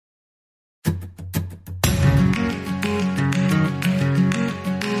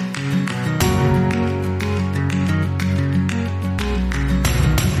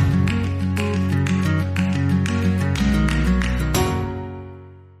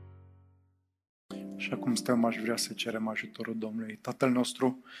Așa cum stăm, aș vrea să cerem ajutorul Domnului. Tatăl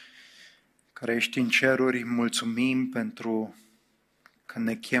nostru, care ești în ceruri, mulțumim pentru că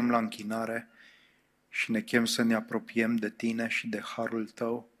ne chem la închinare și ne chem să ne apropiem de Tine și de harul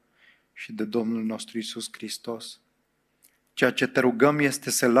Tău și de Domnul nostru Iisus Hristos. Ceea ce te rugăm este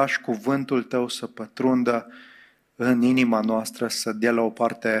să lași cuvântul Tău să pătrundă în inima noastră, să dea la o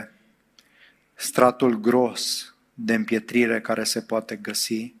parte stratul gros de împietrire care se poate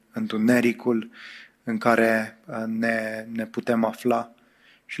găsi, întunericul în care ne putem afla,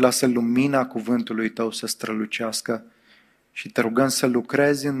 și lasă lumina cuvântului Tău să strălucească și te rugăm să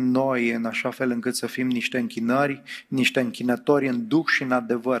lucrezi în noi în așa fel încât să fim niște închinători în duh și în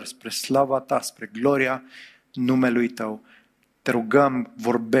adevăr, spre slava Ta, spre gloria numelui Tău. Te rugăm,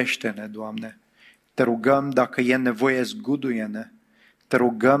 vorbește-ne, Doamne. Te rugăm, dacă e nevoie, zguduie-ne. Te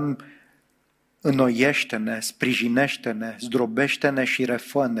rugăm, înnoiește-ne, sprijinește-ne, zdrobește-ne și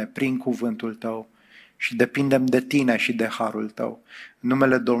refă-ne prin cuvântul Tău. Și depindem de Tine și de harul Tău. În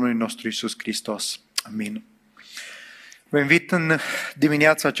numele Domnului nostru Iisus Hristos. Amin. Vă invit în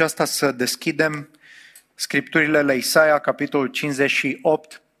dimineața aceasta să deschidem Scripturile la Isaia, capitolul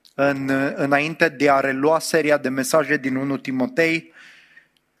 58, înainte de a relua seria de mesaje din 1 Timotei.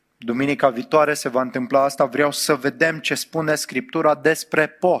 Duminica viitoare se va întâmpla asta. Vreau să vedem ce spune Scriptura despre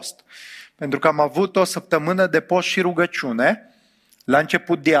post. Pentru că am avut o săptămână de post și rugăciune la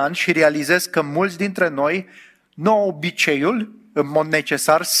început de an și realizez că mulți dintre noi nu au obiceiul, în mod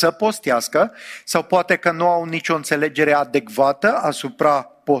necesar, să postească, sau poate că nu au nicio înțelegere adecvată asupra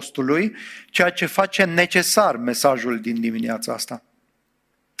postului, ceea ce face necesar mesajul din dimineața asta.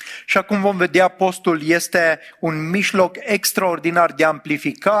 Și acum vom vedea, postul este un mijloc extraordinar de a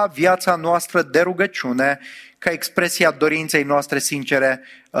amplifica viața noastră de rugăciune, ca expresia dorinței noastre sincere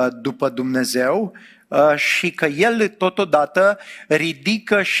după Dumnezeu, și că el totodată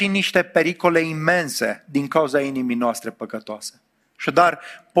ridică și niște pericole imense din cauza inimii noastre păcătoase. Așadar,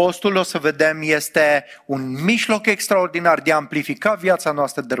 postul, o să vedem, este un mijloc extraordinar de a amplifica viața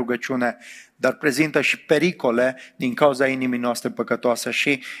noastră de rugăciune, dar prezintă și pericole din cauza inimii noastre păcătoase.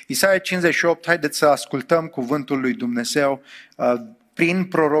 Și Isaia 58, haideți să ascultăm cuvântul lui Dumnezeu prin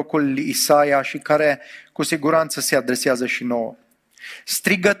prorocul Isaia și care cu siguranță se adresează și nouă.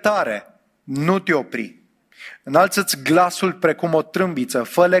 Strigă tare, nu te opri. Înalță-ți glasul precum o trâmbiță,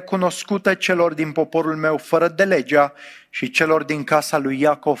 fă-le cunoscută celor din poporul meu fără de legea și celor din casa lui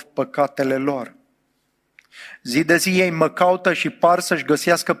Iacov păcatele lor. Zi de zi ei mă caută și par să-și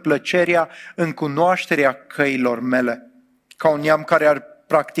găsească plăcerea în cunoașterea căilor mele, ca un neam care ar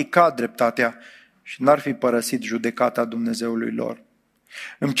practica dreptatea și n-ar fi părăsit judecata Dumnezeului lor.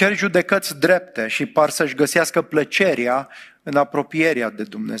 Îmi cer judecăți drepte și par să-și găsească plăcerea în apropierea de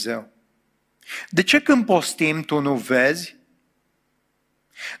Dumnezeu. De ce când postim tu nu vezi?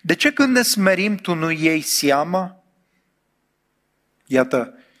 De ce când ne smerim tu nu iei seama?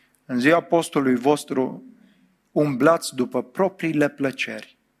 Iată, în ziua postului vostru umblați după propriile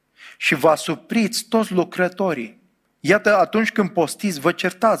plăceri și vă asupriți toți lucrătorii. Iată, atunci când postiți, vă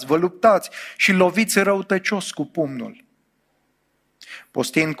certați, vă luptați și loviți răutăcios cu pumnul.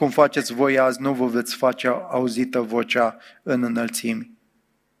 Postind cum faceți voi azi, nu vă veți face auzită vocea în înălțimi.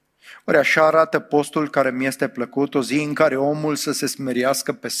 Ori așa arată postul care mi este plăcut, o zi în care omul să se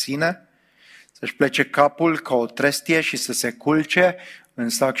smerească pe sine, să-și plece capul ca o trestie și să se culce în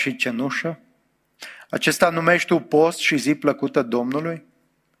sac și cenușă? Acesta numești tu post și zi plăcută Domnului?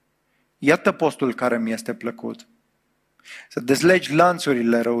 Iată postul care mi este plăcut. Să dezlegi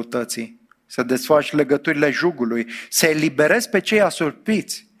lanțurile răutății, să desfaci legăturile jugului, să eliberezi pe cei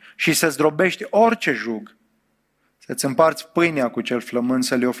asurpiți și să zdrobești orice jug. Să-ți împarți pâinea cu cel flămând,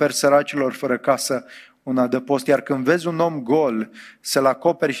 să le oferi săracilor fără casă un adăpost, iar când vezi un om gol, să-l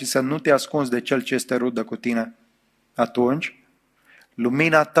acoperi și să nu te ascunzi de cel ce este rudă cu tine. Atunci,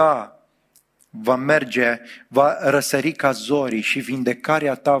 lumina ta va răsări ca zorii și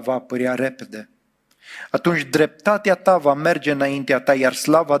vindecarea ta va apărea repede. Atunci dreptatea ta va merge înaintea ta, iar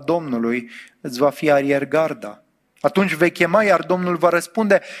slava Domnului îți va fi ariergarda. Atunci vei chema, iar Domnul va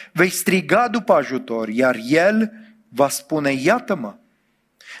răspunde, vei striga după ajutor, iar El va spune, iată-mă.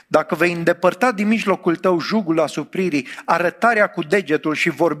 Dacă vei îndepărta din mijlocul tău jugul asupririi, arătarea cu degetul și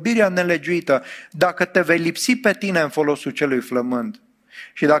vorbirea nelegiuită, dacă te vei lipsi pe tine în folosul celui flămând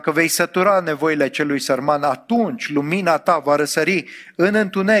și dacă vei sătura nevoile celui sărman, atunci lumina ta va răsări în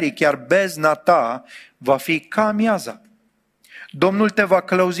întuneric, iar bezna ta va fi ca amiaza. Domnul te va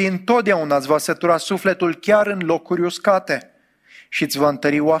călăuzi întotdeauna, îți va sătura sufletul chiar în locuri uscate și îți va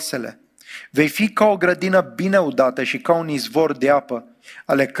întări oasele. Vei fi ca o grădină bine udată și ca un izvor de apă,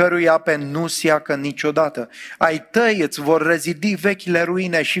 ale cărui ape nu seacă niciodată. Ai tăi îți vor rezidi vechile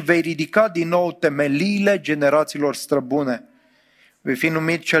ruine și vei ridica din nou temeliile generațiilor străbune. Vei fi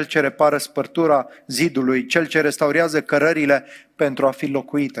numit cel ce repară spărtura zidului, cel ce restaurează cărările pentru a fi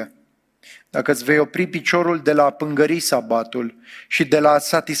locuite. Dacă îți vei opri piciorul de la a pângări sabatul și de la a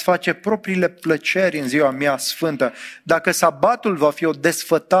satisface propriile plăceri în ziua mea sfântă, dacă sabatul va fi o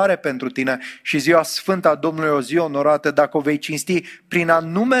desfătare pentru tine și ziua sfântă a Domnului o zi onorată, dacă o vei cinsti prin a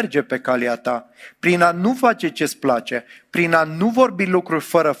nu merge pe calea ta, prin a nu face ce-ți place, prin a nu vorbi lucruri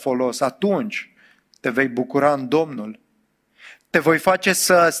fără folos, atunci te vei bucura în Domnul. Te voi face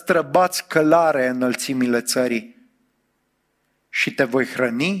să străbați călare în înălțimile țării și te voi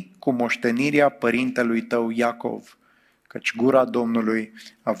hrăni cu moștenirea părintelui tău Iacov, căci gura Domnului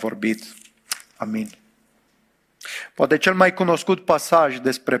a vorbit. Amin. Poate cel mai cunoscut pasaj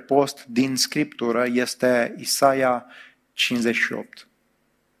despre post din Scriptură este Isaia 58.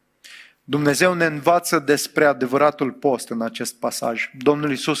 Dumnezeu ne învață despre adevăratul post în acest pasaj. Domnul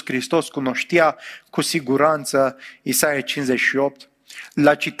Iisus Hristos cunoștea cu siguranță Isaia 58.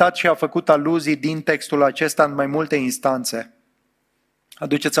 L-a citat și a făcut aluzii din textul acesta în mai multe instanțe.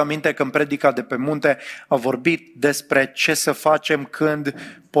 Aduceți aminte că în predica de pe munte a vorbit despre ce să facem când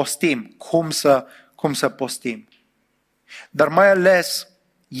postim, cum să postim. Dar mai ales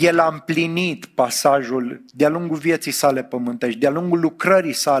el a împlinit pasajul de-a lungul vieții sale pământești, de-a lungul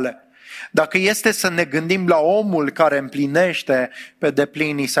lucrării sale. Dacă este să ne gândim la omul care împlinește pe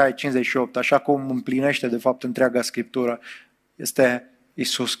deplin Isaia 58, așa cum împlinește de fapt întreaga Scriptură, este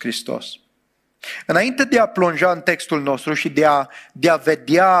Iisus Hristos. Înainte de a plonja în textul nostru și de a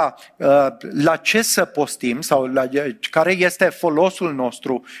vedea la ce să postim sau care este folosul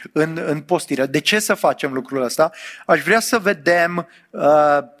nostru în postire, de ce să facem lucrul ăsta, aș vrea să vedem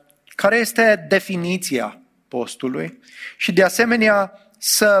care este definiția postului și de asemenea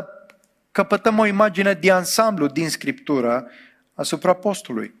să căpătăm o imagine de ansamblu din Scriptură asupra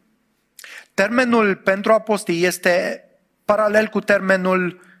postului. Termenul pentru a posti este paralel cu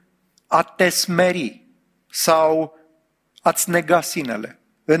termenul a te smeri sau a-ți nega sinele.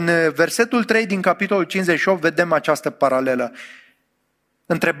 În versetul 3 din capitolul 58 vedem această paralelă.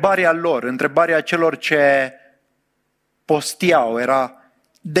 Întrebarea celor ce postiau era: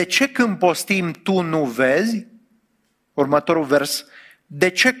 de ce când postim tu nu vezi? Următorul vers: de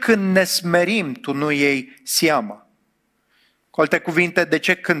ce când ne smerim tu nu iei seama? Cu alte cuvinte, de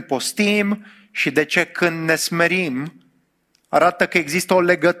ce când postim și de ce când ne smerim arată că există o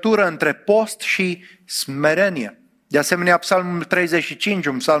legătură între post și smerenie. De asemenea, Psalmul 35,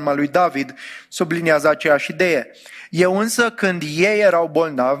 un psalm al lui David, subliniază aceeași idee. Eu însă, când ei erau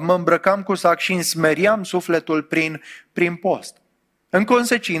bolnavi, mă îmbrăcam cu sac și îmi smeriam sufletul prin post. În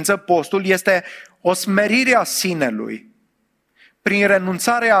consecință, postul este o smerire a sinelui, prin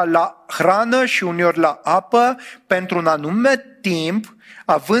renunțarea la hrană și uneori la apă pentru un anume timp,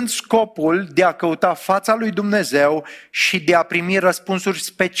 având scopul de a căuta fața lui Dumnezeu și de a primi răspunsuri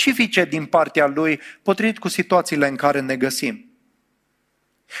specifice din partea lui, potrivit cu situațiile în care ne găsim.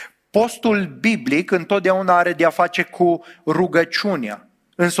 Postul biblic întotdeauna are de a face cu rugăciunea.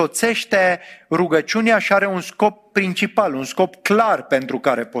 Însoțește rugăciunea și are un scop principal, un scop clar pentru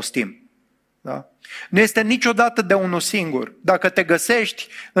care postim. Da? Nu este niciodată de unul singur. Dacă te găsești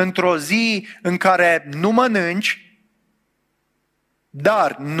într-o zi în care nu mănânci,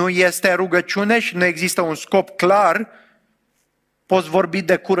 dar nu este rugăciune și nu există un scop clar, poți vorbi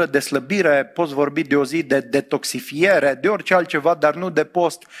de cură de slăbire, poți vorbi de o zi de detoxifiere, de orice altceva, dar nu de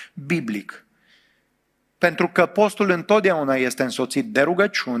post biblic. Pentru că postul întotdeauna este însoțit de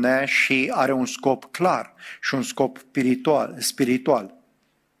rugăciune și are un scop clar și un scop spiritual.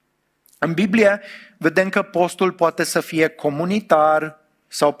 În Biblie vedem că postul poate să fie comunitar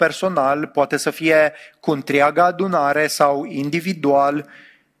sau personal, poate să fie cu întreaga adunare sau individual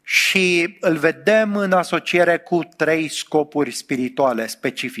și îl vedem în asociere cu 3 scopuri spirituale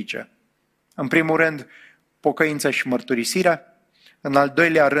specifice. În primul rând, pocăință și mărturisire, în al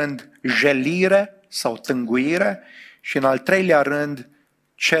doilea rând, jelire sau tânguire și în al treilea rând,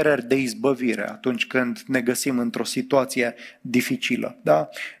 cereri de izbăvire atunci când ne găsim într-o situație dificilă. Da?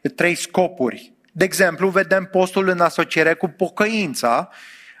 3 scopuri. De exemplu, vedem postul în asociere cu pocăința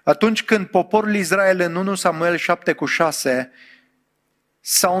atunci când poporul Israel în 1 Samuel 7:6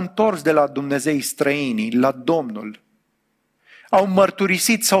 s-au întors de la Dumnezei străinii, la Domnul. Au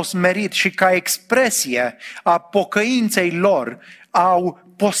mărturisit, s-au smerit și ca expresie a pocăinței lor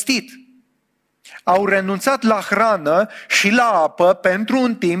au postit. Au renunțat la hrană și la apă pentru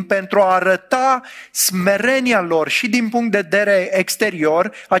un timp, pentru a arăta smerenia lor și din punct de vedere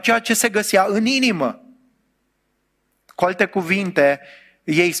exterior a ceea ce se găsea în inimă. Cu alte cuvinte,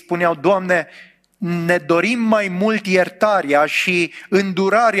 ei spuneau: Doamne, ne dorim mai mult iertarea și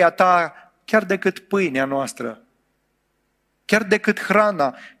îndurarea Ta chiar decât pâinea noastră, chiar decât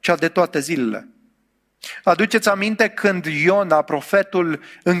hrana cea de toate zilele. Aduceți aminte când Iona, profetul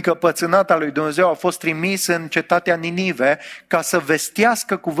încăpățânat al lui Dumnezeu, a fost trimis în cetatea Ninive ca să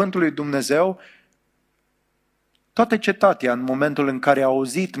vestească cuvântul lui Dumnezeu? Toată cetatea, în momentul în care a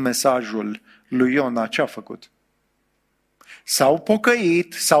auzit mesajul lui Iona, ce a făcut? S-au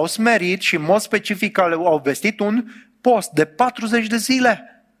pocăit, s-au smerit și în mod specific au vestit un post de 40 de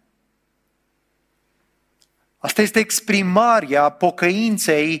zile. Asta este exprimarea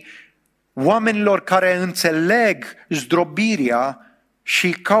pocăinței oamenilor care înțeleg zdrobirea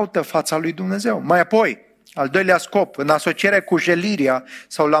și caută fața lui Dumnezeu. Mai apoi, al doilea scop, în asociere cu jelirea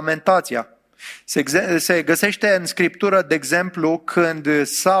sau lamentația, se găsește în Scriptură, de exemplu, când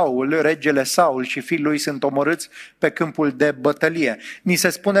Saul, regele Saul și fiul lui sunt omorâți pe câmpul de bătălie. Ni se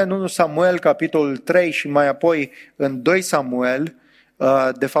spune în 1 Samuel, capitolul 3 și mai apoi în 2 Samuel,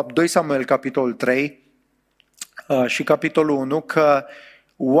 de fapt 2 Samuel, capitolul 3 și capitolul 1, că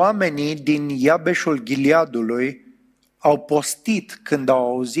oamenii din Iabeșul Gileadului au postit când au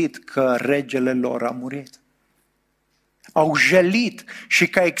auzit că regele lor a murit. Au jelit și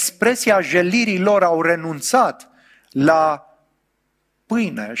ca expresia jelirii lor au renunțat la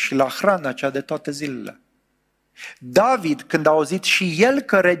pâine și la hrana cea de toate zilele. David, când a auzit și el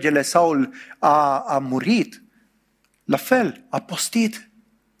că regele Saul a murit, la fel, a postit,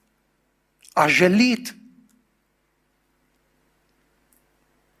 a jelit.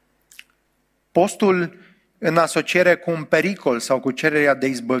 Postul în asociere cu un pericol sau cu cererea de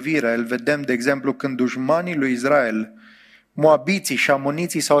izbăvire, îl vedem, de exemplu, când dușmanii lui Israel, moabiții și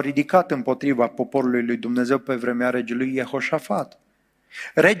amoniții, s-au ridicat împotriva poporului lui Dumnezeu pe vremea regelui Jehoșafat.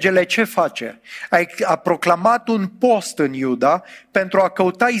 Regele ce face? A proclamat un post în Iuda pentru a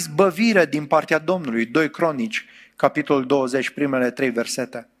căuta izbăvire din partea Domnului. 2 Cronici, capitolul 20, primele 3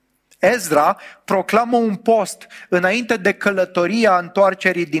 versete. Ezra proclamă un post înainte de călătoria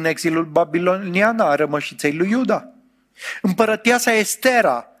întoarcerii din exilul babilonian a rămășiței lui Iuda. Împărăteasa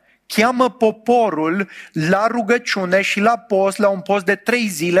Estera cheamă poporul la rugăciune și la post, la un post de 3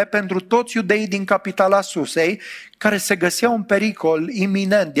 zile pentru toți iudeii din capitala Susei, care se găseau în pericol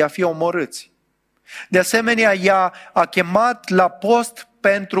iminent de a fi omorâți. De asemenea, ea a chemat la post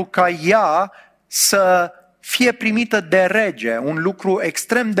pentru ca ea să fie primită de rege, un lucru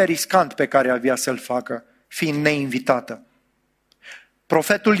extrem de riscant pe care avea să-l facă, fiind neinvitată.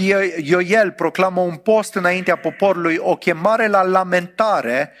 Profetul Ioel proclamă un post înaintea poporului, o chemare la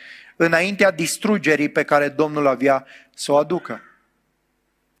lamentare înaintea distrugerii pe care Domnul avea să o aducă.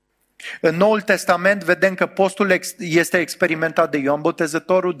 În Noul Testament vedem că postul este experimentat de Ioan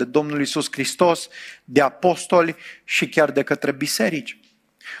Botezătorul, de Domnul Iisus Hristos, de apostoli și chiar de către biserici.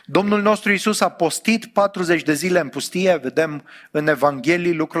 Domnul nostru Iisus a postit 40 de zile în pustie, vedem în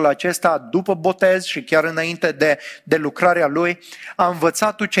Evanghelii lucrul acesta, după botez și chiar înainte de lucrarea Lui, a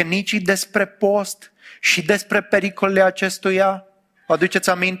învățat ucenicii despre post și despre pericolele acestuia. Aduceți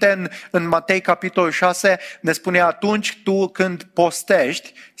aminte, în Matei capitolul 6 ne spune: atunci tu când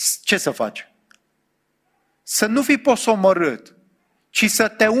postești, ce să faci? Să nu fii posomorât, ci să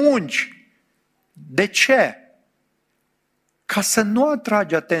te ungi. De ce? Ca să nu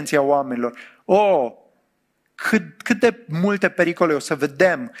atragi atenția oamenilor. Cât de multe pericole, o să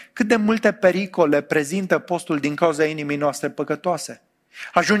vedem, cât de multe pericole prezintă postul din cauza inimii noastre păcătoase.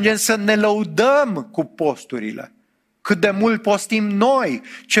 Ajungem să ne lăudăm cu posturile. Cât de mult postim noi,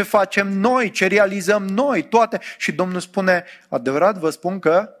 ce facem noi, ce realizăm noi, toate. Și Domnul spune: adevărat vă spun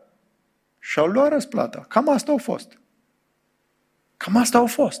că și-au luat răsplata. Cam asta au fost. Cam asta au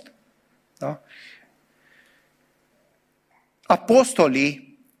fost. Da?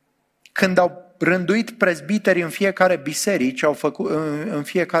 Apostolii, când au rânduit prezbiteri în fiecare biserică,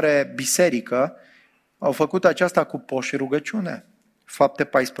 au făcut aceasta cu post și rugăciune. Fapte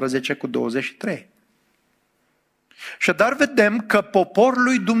 14 cu 23. Și dar vedem că poporul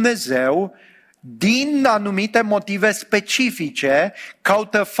lui Dumnezeu, din anumite motive specifice,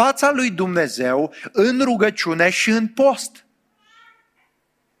 caută fața lui Dumnezeu în rugăciune și în post.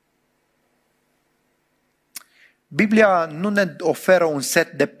 Biblia nu ne oferă un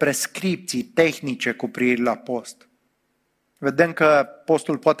set de prescripții tehnice cu privire la post. Vedem că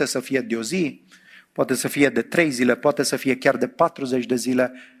postul poate să fie de o zi, poate să fie de 3 zile, poate să fie chiar de 40 de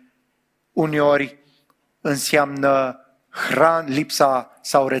zile. Uneori înseamnă lipsa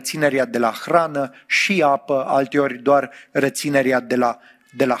sau reținerea de la hrană și apă, alteori doar reținerea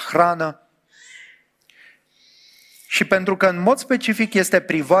de la hrană. Și pentru că în mod specific este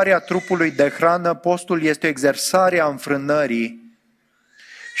privarea trupului de hrană, postul este o exersare a înfrânării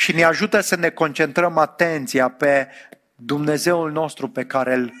și ne ajută să ne concentrăm atenția pe Dumnezeul nostru pe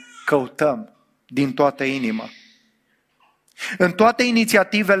care îl căutăm din toată inima. În toate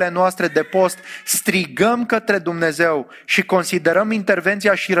inițiativele noastre de post strigăm către Dumnezeu și considerăm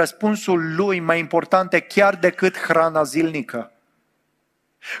intervenția și răspunsul Lui mai importante chiar decât hrana zilnică.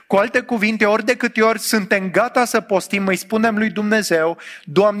 Cu alte cuvinte, ori de câte ori suntem gata să postim, îi spunem lui Dumnezeu: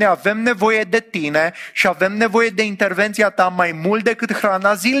 Doamne, avem nevoie de Tine și avem nevoie de intervenția Ta mai mult decât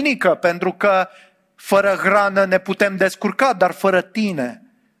hrana zilnică, pentru că fără hrană ne putem descurca, dar fără Tine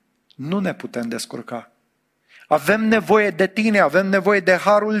nu ne putem descurca. Avem nevoie de Tine, avem nevoie de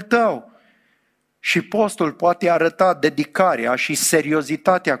harul Tău. Și postul poate arăta dedicarea și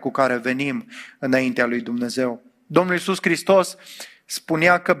seriozitatea cu care venim înaintea lui Dumnezeu. Domnul Iisus Hristos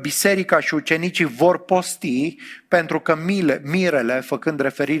spunea că biserica și ucenicii vor posti pentru că mirele, făcând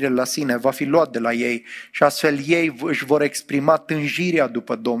referire la sine, va fi luat de la ei și astfel ei își vor exprima tânjirea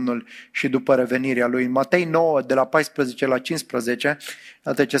după Domnul și după revenirea Lui. În Matei 9, de la 14 la 15,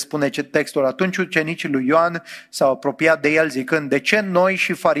 iată ce spune textul: Atunci ucenicii lui Ioan s-au apropiat de el zicând: De ce noi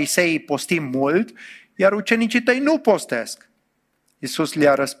și fariseii postim mult, iar ucenicii tăi nu postesc? Iisus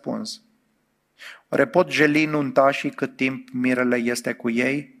le-a răspuns: Oare pot jeli nuntașii cât timp mirele este cu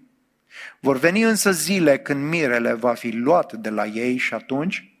ei? Vor veni însă zile când mirele va fi luat de la ei și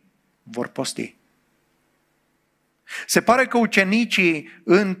atunci vor posti. Se pare că ucenicii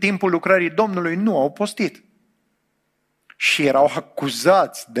în timpul lucrării Domnului nu au postit și erau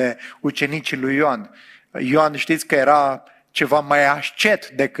acuzați de ucenicii lui Ioan. Ioan, știți că era ceva mai ascet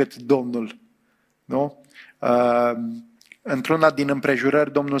decât Domnul, nu? Într-una din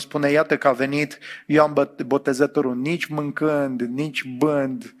împrejurări, Domnul spune: Iată că a venit Ioan Botezătorul, nici mâncând, nici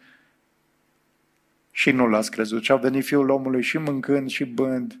bând, și nu l-ați crezut. Și a venit Fiul omului și mâncând și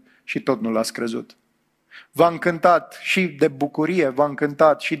bând și tot nu l-ați crezut. V-a încântat și de bucurie, v-a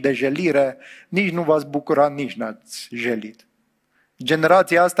încântat și de jelire, nici nu v-ați bucurat, nici n-ați jelit.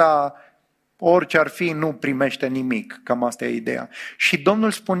 Generația asta, orice ar fi, nu primește nimic, cam asta e ideea. Și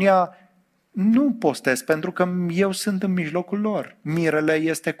Domnul spunea: Nu postez pentru că eu sunt în mijlocul lor, mirele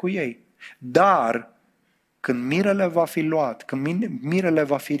este cu ei. Dar când mirele va fi luat, când mirele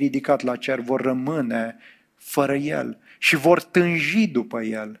va fi ridicat la cer, vor rămâne fără el și vor tânji după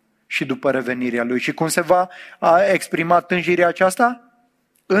el și după revenirea lui. Și cum se va exprima tânjirea aceasta?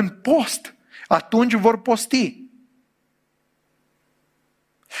 În post. Atunci vor posti.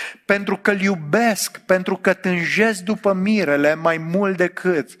 Pentru că îl iubesc, pentru că tânjesc după mirele mai mult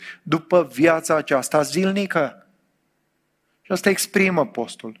decât după viața aceasta zilnică. Și asta exprimă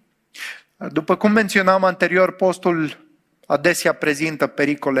postul. După cum menționam anterior, postul adesea prezintă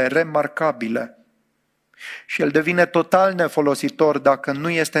pericole remarcabile și el devine total nefolositor dacă nu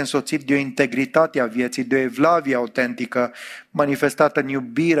este însoțit de o integritate a vieții, de o evlavie autentică manifestată în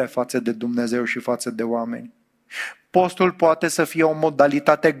iubire față de Dumnezeu și față de oameni. Postul poate să fie o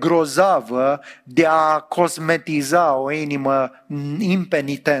modalitate grozavă de a cosmetiza o inimă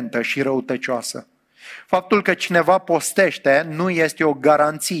impenitentă și răutăcioasă. Faptul că cineva postește nu este o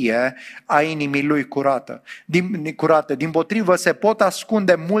garanție a inimii lui curată. Dimpotrivă, se pot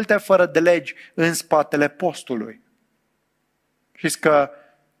ascunde multe fără de legi în spatele postului. Știți că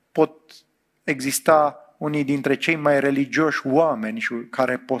pot exista unii dintre cei mai religioși oameni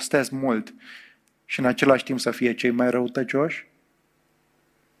care postez mult și în același timp să fie cei mai răutăcioși?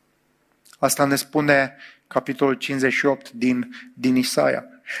 Asta ne spune capitolul 58 din Isaia.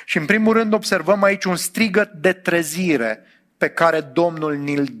 Și în primul rând observăm aici un strigăt de trezire pe care Domnul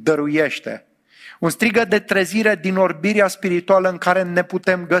ni-l dăruiește. Un strigăt de trezire din orbirea spirituală în care ne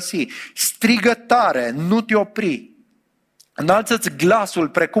putem găsi. Strigă tare, nu te opri. Înalță-ți glasul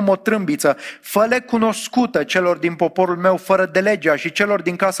precum o trâmbiță, fă-le cunoscută celor din poporul meu fără de legea și celor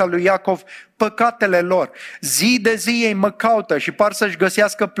din casa lui Iacov păcatele lor. Zi de zi ei mă caută și par să-și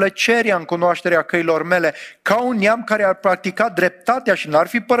găsească plăcerea în cunoașterea căilor mele, ca un neam care ar practica dreptatea și n-ar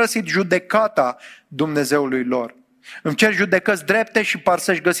fi părăsit judecata Dumnezeului lor. Îmi cer judecăți drepte și par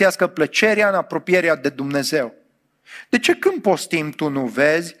să-și găsească plăcerea în apropierea de Dumnezeu. De ce când postim tu nu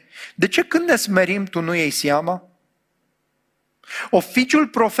vezi? De ce când ne smerim tu nu iei seama? Oficiul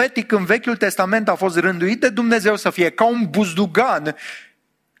profetic în Vechiul Testament a fost rânduit de Dumnezeu să fie ca un buzdugan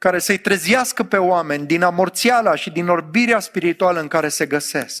care să-i trezească pe oameni din amorțiala și din orbirea spirituală în care se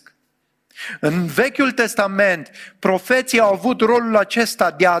găsesc. În Vechiul Testament, profeții au avut rolul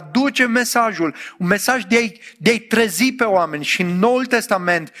acesta de a aduce mesajul, un mesaj de a-i trezi pe oameni, și în Noul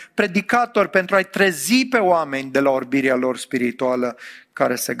Testament, predicatori pentru a-i trezi pe oameni de la orbirea lor spirituală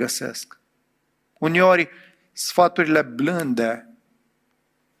care se găsesc. Uneori, sfaturile blânde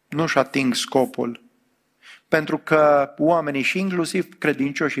nu-și ating scopul, pentru că oamenii, și inclusiv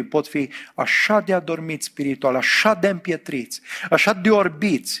credincioșii, pot fi așa de adormiți spiritual, așa de împietriți, așa de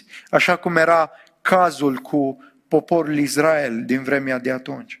orbiți, așa cum era cazul cu poporul Israel din vremea de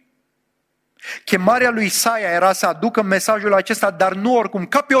atunci. Chemarea lui Isaia era să aducă mesajul acesta, dar nu oricum,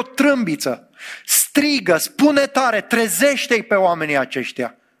 ca pe o trâmbiță. Strigă, spune tare, trezește-i pe oamenii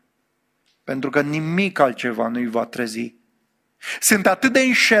aceștia, pentru că nimic altceva nu-i va trezi. Sunt atât de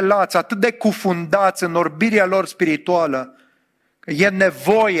înșelați, atât de cufundați în orbirea lor spirituală, că e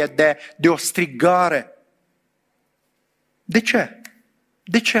nevoie de o strigare. De ce?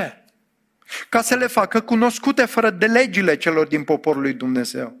 De ce? Ca să le facă cunoscute fără de legile celor din poporul lui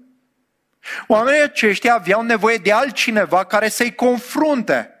Dumnezeu. Oamenii aceștia aveau nevoie de altcineva care să-i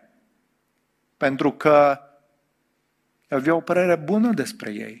confrunte, pentru că aveau o părere bună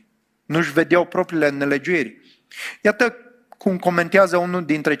despre ei. Nu-și vedeau propriile nelegiuiri. Iată cum comentează unul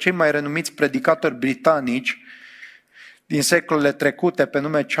dintre cei mai renumiți predicatori britanici din secolele trecute, pe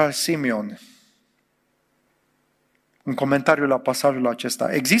nume Charles Simeon. Un comentariu la pasajul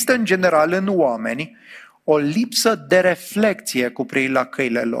acesta. Există în general în oameni o lipsă de reflecție cu privire la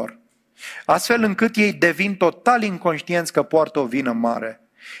căile lor, astfel încât ei devin total inconștienți că poartă o vină mare.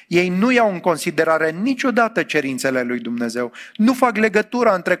 Ei nu iau în considerare niciodată cerințele lui Dumnezeu, nu fac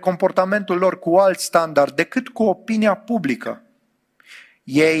legătura între comportamentul lor cu alt standard decât cu opinia publică.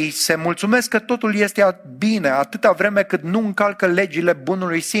 Ei se mulțumesc că totul este bine atâta vreme cât nu încalcă legile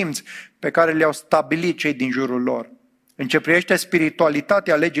bunului simț pe care le-au stabilit cei din jurul lor. În ce privește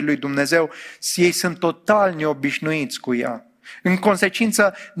spiritualitatea legii lui Dumnezeu, ei sunt total neobișnuiți cu ea. În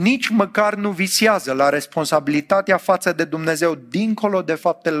consecință, nici măcar nu visează la responsabilitatea față de Dumnezeu dincolo de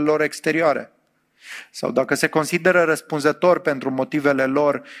faptele lor exterioare. Sau dacă se consideră răspunzători pentru motivele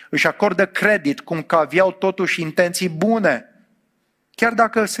lor, își acordă credit cum că aveau totuși intenții bune, chiar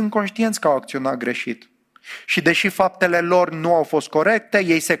dacă sunt conștienți că au acționat greșit. Și deși faptele lor nu au fost corecte,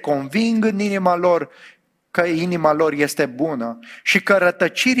 ei se conving în inima lor că inima lor este bună și că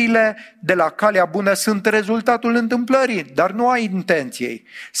rătăcirile de la calea bună sunt rezultatul întâmplării, dar nu a intenției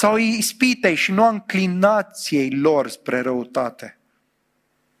sau ispitei și nu a înclinației lor spre răutate.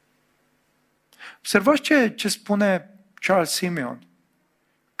 Observați ce spune Charles Simeon,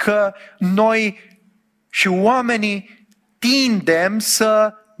 că noi și oamenii tindem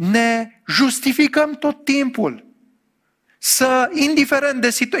să ne justificăm tot timpul, să, indiferent de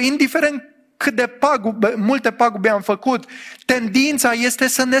situație, indiferent cât de multe pagube am făcut, tendința este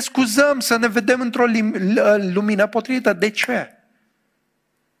să ne scuzăm, să ne vedem într-o lumină potrivită. De ce?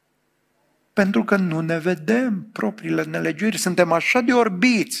 Pentru că nu ne vedem propriile nelegiuiri. Suntem așa de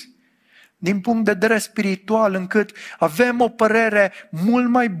orbiți din punct de vedere spiritual, încât avem o părere mult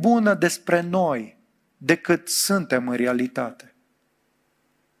mai bună despre noi decât suntem în realitate.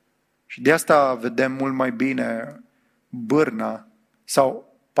 Și de asta vedem mult mai bine bârna sau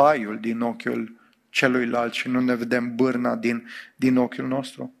paiul din ochiul celuilalt și nu ne vedem bârna din ochiul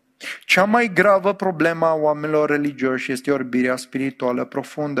nostru. Cea mai gravă problemă a oamenilor religioși este orbirea spirituală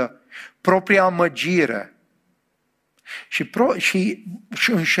profundă, propria amăgire. Și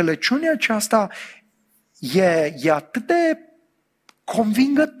înșelăciunea aceasta e atât de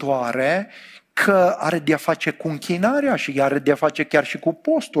convingătoare că are de-a face cu închinarea și are de-a face chiar și cu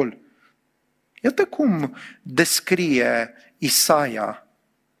postul. Iată cum descrie Isaia,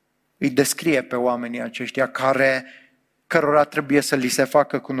 îi descrie pe oamenii aceștia cărora trebuie să li se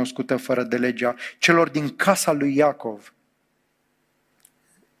facă cunoscută fără de legea, celor din casa lui Iacov.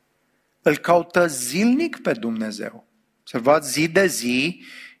 Îl caută zilnic pe Dumnezeu. Observați, zi de zi,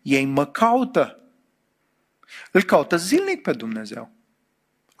 ei mă caută. Îl caută zilnic pe Dumnezeu.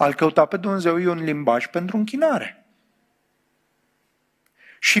 Al căuta pe Dumnezeu e un limbaj pentru închinare.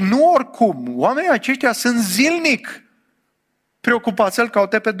 Și nu oricum, oamenii aceștia sunt zilnic preocupați să-L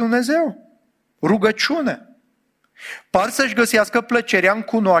caute pe Dumnezeu. Rugăciune. Par să-și găsească plăcerea în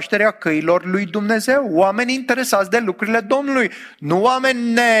cunoașterea căilor lui Dumnezeu. Oameni interesați de lucrurile Domnului. Nu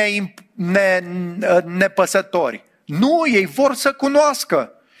oameni nepăsători. Nu, ei vor să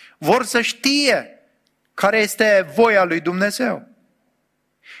cunoască. Vor să știe care este voia lui Dumnezeu.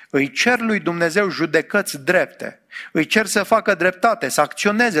 Îi cer lui Dumnezeu judecăți drepte. Îi cer să facă dreptate, să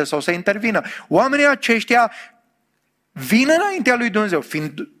acționeze sau să intervină. Oamenii aceștia vin înaintea lui Dumnezeu,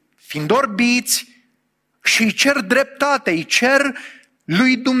 fiind orbiți, și îi cer dreptate, îi cer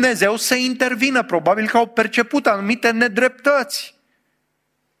lui Dumnezeu să intervină. Probabil că au perceput anumite nedreptăți.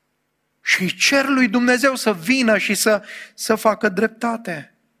 Și îi cer lui Dumnezeu să vină și să facă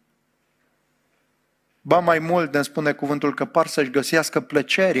dreptate. Ba mai mult ne spune cuvântul că par să-și găsească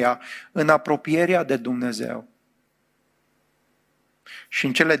plăcerea în apropierea de Dumnezeu. Și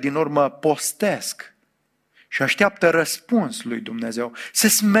în cele din urmă postesc și așteaptă răspuns lui Dumnezeu. Se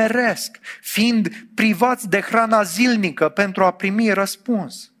smeresc, fiind privați de hrana zilnică pentru a primi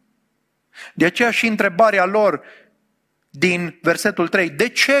răspuns. De aceea și întrebarea lor din versetul 3, de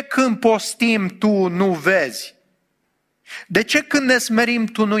ce când postim tu nu vezi? De ce când ne smerim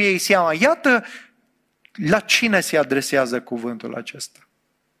tu nu iei seama? Iată la cine se adresează cuvântul acesta.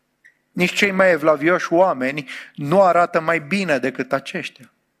 Nici cei mai evlavioși oameni nu arată mai bine decât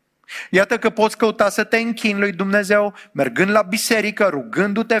aceștia. Iată că poți căuta să te închini lui Dumnezeu, mergând la biserică,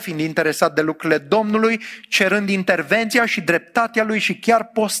 rugându-te, fiind interesat de lucrurile Domnului, cerând intervenția și dreptatea Lui și chiar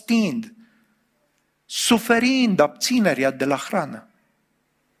postind, suferind abținerea de la hrană.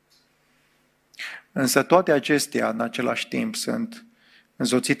 Însă toate acestea, în același timp, sunt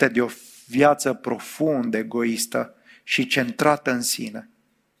însoțite de o viață profund egoistă și centrată în sine.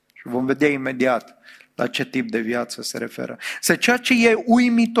 Și vom vedea imediat la ce tip de viață se referă. Să ceea ce e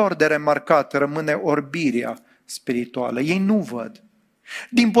uimitor de remarcat rămâne orbirea spirituală. Ei nu văd.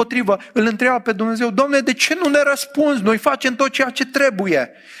 Dimpotrivă, îl întreabă pe Dumnezeu, Doamne, de ce nu ne răspunzi? Noi facem tot ceea ce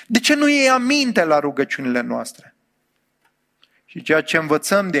trebuie. De ce nu iei aminte la rugăciunile noastre? Și ceea ce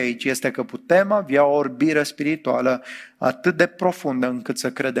învățăm de aici este că putem avea o orbire spirituală atât de profundă încât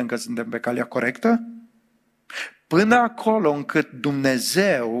să credem că suntem pe calea corectă, până acolo încât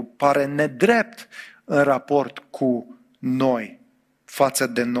Dumnezeu pare nedrept în raport cu noi, față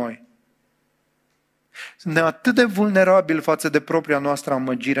de noi. Suntem atât de vulnerabili față de propria noastră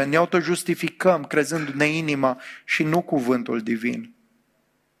amăgire, ne autojustificăm crezându-ne inima și nu cuvântul divin.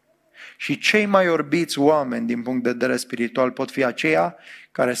 Și cei mai orbiți oameni din punct de vedere spiritual pot fi aceia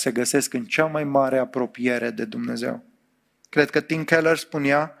care se găsesc în cea mai mare apropiere de Dumnezeu. Cred că Tim Keller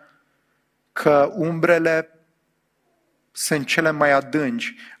spunea că umbrele sunt cele mai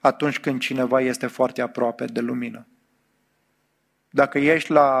adânci atunci când cineva este foarte aproape de lumină. Dacă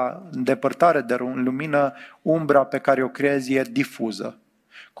ești la îndepărtare de lumină, umbra pe care o creezi e difuză.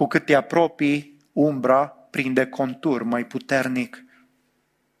 Cu cât te apropii, umbra prinde contur mai puternic.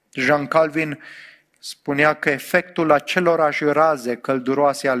 Jean Calvin spunea că efectul acelorași raze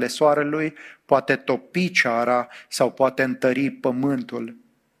călduroase ale soarelui poate topi ceara sau poate întări pământul.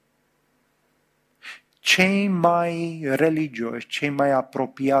 Cei mai religioși, cei mai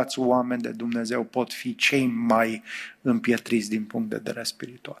apropiați oameni de Dumnezeu pot fi cei mai împietriți din punct de vedere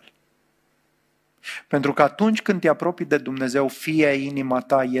spiritual. Pentru că atunci când te apropii de Dumnezeu, fie inima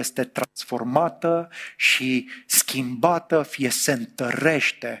ta este transformată și schimbată, fie se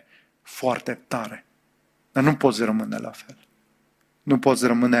întărește foarte tare. Dar nu poți rămâne la fel. Nu poți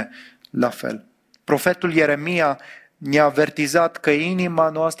rămâne la fel. Profetul Ieremia ne-a avertizat că inima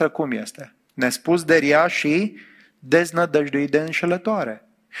noastră cum este? Nespus de rea și deznădăjduit de înșelătoare.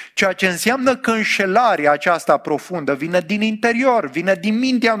 Ceea ce înseamnă că înșelarea aceasta profundă vine din interior, vine din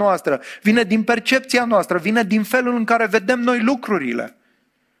mintea noastră, vine din percepția noastră, vine din felul în care vedem noi lucrurile.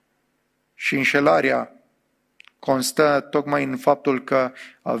 Și înșelarea constă tocmai în faptul că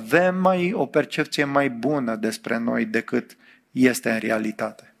avem o percepție mai bună despre noi decât este în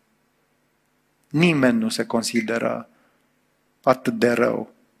realitate. Nimeni nu se consideră atât de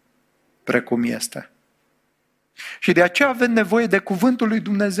rău precum este. Și de aceea avem nevoie de cuvântul lui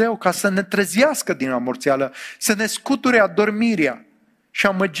Dumnezeu ca să ne trezească din amorțeală, să ne scuture adormirea și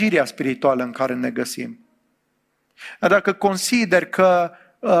amăgirea spirituală în care ne găsim. Dacă consider că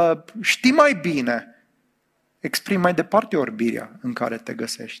știi mai bine, exprimi mai departe orbirea în care te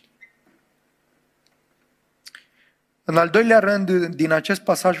găsești. În al doilea rând, din acest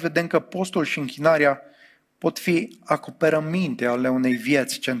pasaj vedem că postul și închinarea pot fi acoperăminte ale unei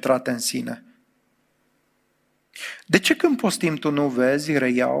vieți centrate în sine. De ce când postim tu nu vezi,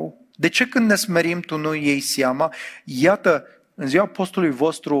 reiau? De ce când ne smerim tu nu iei seama? Iată, în ziua postului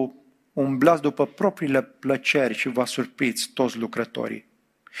vostru umblați după propriile plăceri și vă surpriți toți lucrătorii.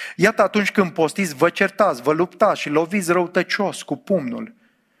 Iată, atunci când postiți, vă certați, vă luptați și loviți răutăcios cu pumnul.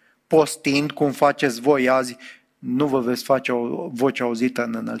 Postind, cum faceți voi azi, nu vă veți face o voce auzită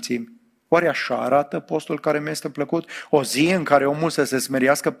în înălțimi. Oare așa arată postul care mi este plăcut? O zi în care omul să se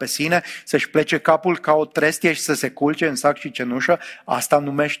smerească pe sine, să-și plece capul ca o trestie și să se culce în sac și cenușă? Asta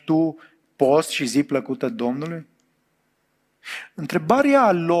numești tu post și zi plăcută Domnului?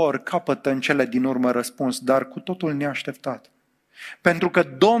 Întrebarea lor capătă în cele din urmă răspuns, dar cu totul neașteptat. Pentru că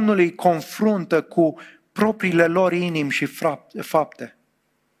Domnul îi confruntă cu propriile lor inimi și fapte.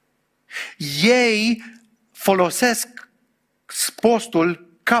 Ei folosesc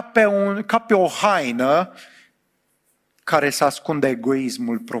postul ca pe o haină care să ascunde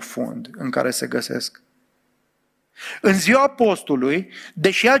egoismul profund în care se găsesc. În ziua postului,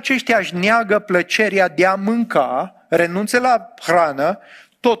 deși aceștia își neagă plăcerea de a mânca, renunțe la hrană,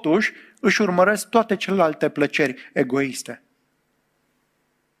 totuși își urmăresc toate celelalte plăceri egoiste.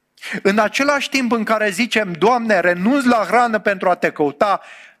 În același timp în care zicem, Doamne, renunț la hrană pentru a te căuta,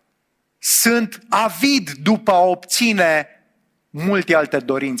 sunt avid după a obține multe alte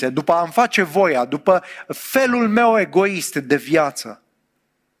dorințe, după a-mi face voia, după felul meu egoist de viață.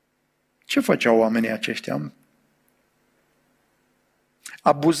 Ce făceau oamenii aceștia?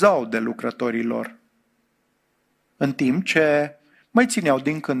 Abuzau de lucrătorii lor, în timp ce mai țineau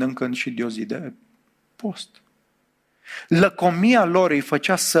din când în când și de o zi de post. Lăcomia lor îi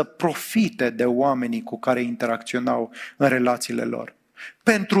făcea să profite de oamenii cu care interacționau în relațiile lor.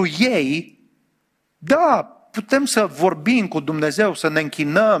 Pentru ei, da, putem să vorbim cu Dumnezeu, să ne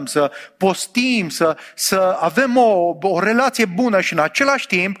închinăm, să postim, să avem o relație bună și în același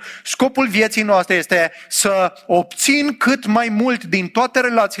timp scopul vieții noastre este să obțin cât mai mult din toate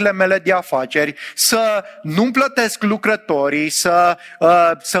relațiile mele de afaceri, să nu-mi plătesc lucrătorii,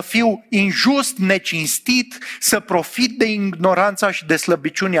 să fiu injust, necinstit, să profit de ignoranța și de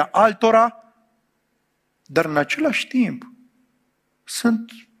slăbiciunea altora, dar în același timp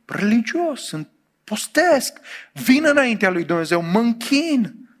sunt religios, postesc, vin înaintea lui Dumnezeu, mă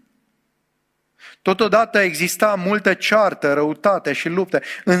închin. Totodată exista multă ceartă, răutate și lupte.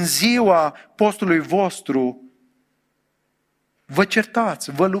 În ziua postului vostru vă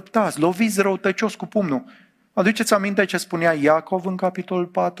certați, vă luptați, loviți răutăcios cu pumnul. Aduceți aminte ce spunea Iacov în capitolul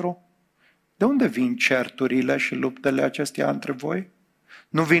 4? De unde vin certurile și luptele acestea între voi?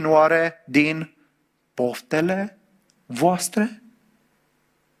 Nu vin oare din poftele voastre?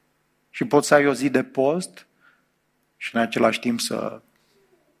 Și poți să ai o zi de post și în același timp să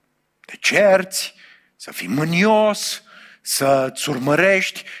te cerți, să fii mânios, să-ți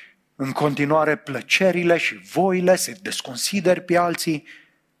urmărești în continuare plăcerile și voile, să desconsideri pe alții,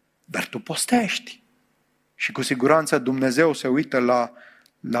 dar tu postești. Și cu siguranță Dumnezeu se uită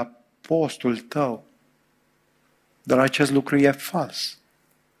la postul tău. Dar acest lucru e fals.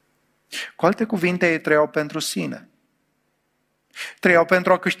 Cu alte cuvinte, ei trăiau pentru sine. Trăiau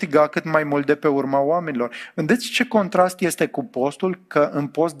pentru a câștiga cât mai mult de pe urma oamenilor. Vedeți ce contrast este cu postul? Că în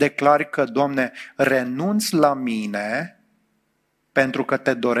post declari că, Doamne, renunț la mine pentru că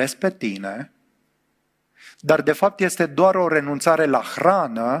te doresc pe tine, dar de fapt este doar o renunțare la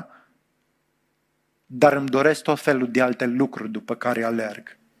hrană, dar îmi doresc tot felul de alte lucruri după care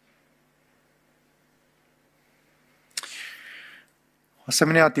alerg. O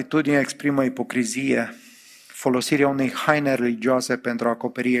asemenea atitudine exprimă ipocrizie, folosirea unei haine religioase pentru a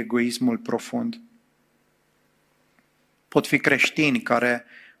acoperi egoismul profund. Pot fi creștini care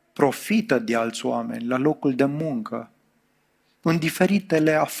profită de alți oameni la locul de muncă, în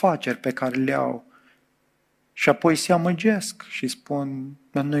diferitele afaceri pe care le au, și apoi se amăgesc și spun,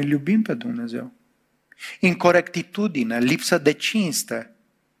 dar noi iubim pe Dumnezeu. Incorectitudine, lipsă de cinste,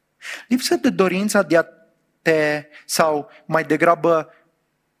 lipsă de dorința de a te, sau mai degrabă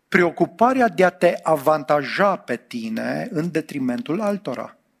preocuparea de a te avantaja pe tine în detrimentul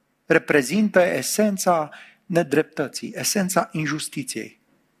altora. Reprezintă esența nedreptății, esența injustiției.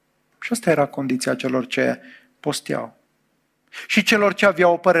 Și asta era condiția celor ce posteau. Și celor ce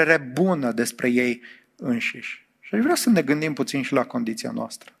aveau o părere bună despre ei înșiși. Și aș vrea să ne gândim puțin și la condiția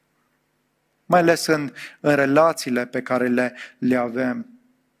noastră. Mai ales în relațiile pe care le avem.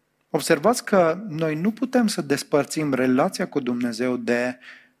 Observați că noi nu putem să despărțim relația cu Dumnezeu de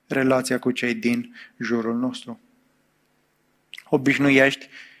relația cu cei din jurul nostru. Obișnuiești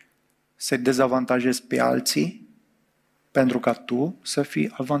să-i dezavantajezi pe alții pentru ca tu să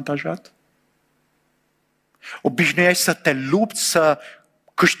fii avantajat? Obișnuiești să te lupți, să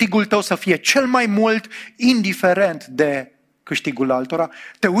câștigul tău să fie cel mai mult indiferent de câștigul altora?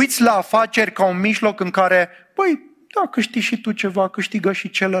 Te uiți la afaceri ca un mijloc în care, da, câștigi și tu ceva, câștigă și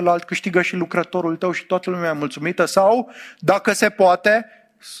celălalt, câștigă și lucrătorul tău și toată lumea mulțumită, sau, dacă se poate,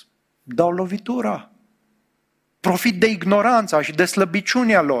 dau lovitura. Profit de ignoranța și de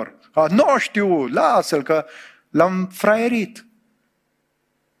slăbiciunea lor. Nu știu, lasă-l că l-am fraierit.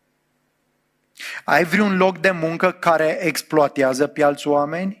 Ai vreun loc de muncă care exploatează pe alți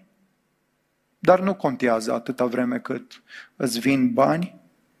oameni? Dar nu contează atâta vreme cât îți vin bani?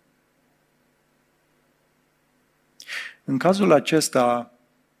 În cazul acesta,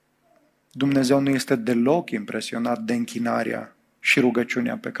 Dumnezeu nu este deloc impresionat de închinarea și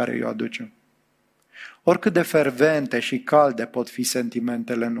rugăciunea pe care o aducem. Oricât de fervente și calde pot fi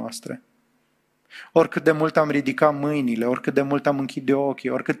sentimentele noastre, oricât de mult am ridicat mâinile, oricât de mult am închide ochii,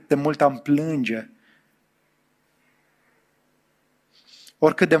 oricât de mult am plânge,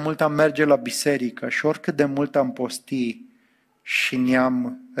 oricât de mult am merge la biserică și oricât de mult am posti și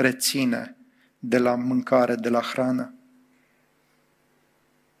ne-am reține de la mâncare, de la hrană.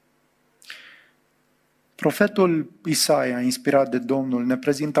 Profetul Isaia, inspirat de Domnul, ne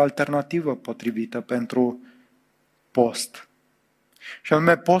prezintă alternativă potrivită pentru post. Și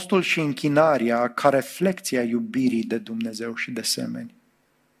anume postul și închinarea ca reflecție a iubirii de Dumnezeu și de semeni.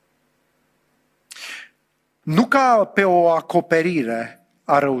 Nu ca pe o acoperire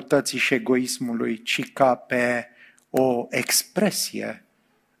a răutății și egoismului, ci ca pe o expresie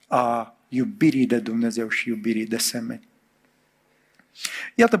a iubirii de Dumnezeu și iubirii de semeni.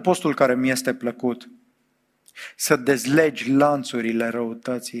 Iată postul care mi este plăcut. Să dezlegi lanțurile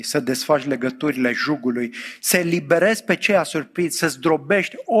răutății, să desfaci legăturile jugului, să eliberezi pe cei asurpiți, să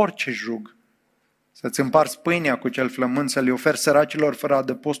zdrobești orice jug, să-ți împarți pâinea cu cel flămând, să le oferi săracilor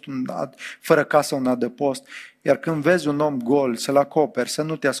fără casă un adăpost, iar când vezi un om gol, să-l acoperi, să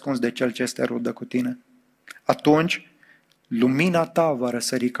nu te ascunzi de cel ce este rudă cu tine. Atunci, lumina ta va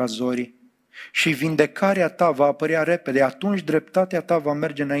răsări ca zorii și vindecarea ta va apărea repede, atunci dreptatea ta va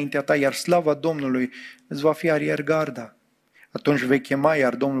merge înaintea ta, iar slava Domnului îți va fi ariergarda. Atunci vei chema,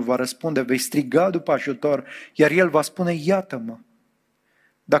 iar Domnul va răspunde, vei striga după ajutor, iar El va spune, iată-mă.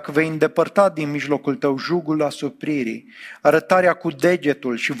 Dacă vei îndepărta din mijlocul tău jugul asupririi, arătarea cu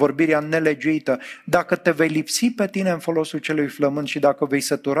degetul și vorbirea nelegiuită, dacă te vei lipsi pe tine în folosul celui flământ și dacă vei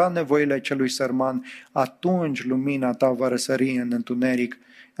sătura nevoile celui sărman, atunci lumina ta va răsări în întuneric,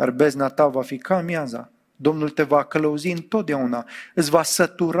 iar bezna ta va fi ca amiaza. Domnul te va călăuzi întotdeauna, îți va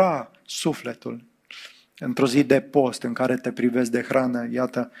sătura sufletul. Într-o zi de post în care te privezi de hrană,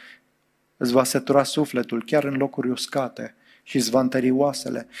 iată, îți va sătura sufletul chiar în locuri uscate și îți va întări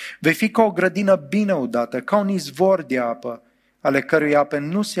oasele. Vei fi ca o grădină bine udată, ca un izvor de apă, ale cărui ape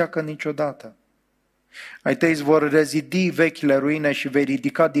nu se iacă niciodată. Ai tăi îți vor rezidi vechile ruine și vei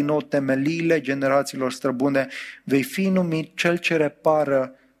ridica din nou temeliile generațiilor străbune. Vei fi numit cel ce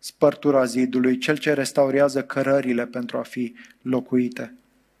repară spărtura zidului, cel ce restaurează cărările pentru a fi locuite.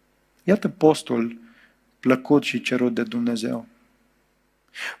 Iată postul plăcut și cerut de Dumnezeu.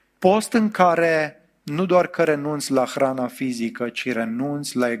 Post în care nu doar că renunți la hrana fizică, ci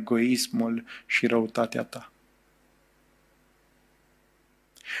renunți la egoismul și răutatea ta.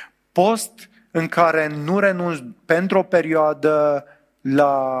 Post în care nu renunți pentru o perioadă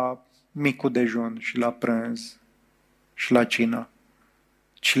la micul dejun și la prânz și la cină,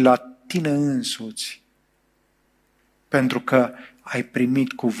 ci la tine însuți, pentru că ai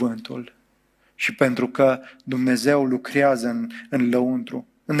primit cuvântul și pentru că Dumnezeu lucrează în lăuntru.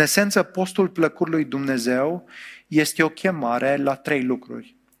 În esență, postul plăcut lui Dumnezeu este o chemare la 3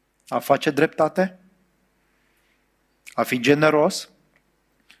 lucruri. A face dreptate, a fi generos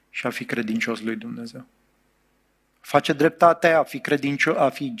și a fi credincios lui Dumnezeu. Face dreptate, a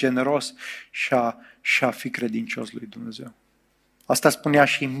fi generos și a fi credincios lui Dumnezeu. Asta spunea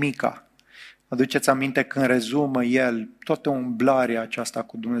și Mica. Aduceți aminte când rezumă el toată umblarea aceasta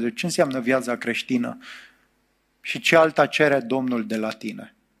cu Dumnezeu. Ce înseamnă viața creștină? Și ce alta cere Domnul de la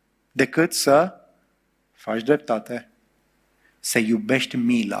tine? Decât să faci dreptate, să iubești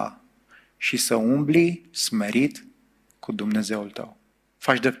mila și să umbli smerit cu Dumnezeul tău.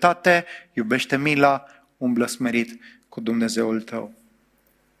 Faci dreptate, iubește mila, umblă smerit cu Dumnezeul tău.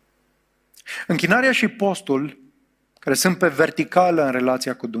 Închinarea și postul, care sunt pe verticală în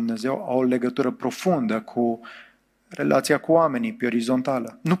relația cu Dumnezeu, au o legătură profundă cu relația cu oamenii, pe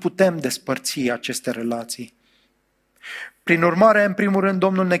orizontală. Nu putem despărți aceste relații. Prin urmare, în primul rând,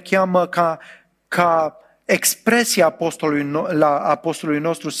 Domnul ne cheamă ca expresia apostolului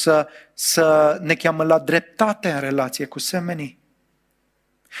nostru să ne cheamă la dreptate în relație cu semenii.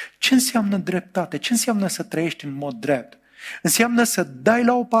 Ce înseamnă dreptate? Ce înseamnă să trăiești în mod drept? Înseamnă să dai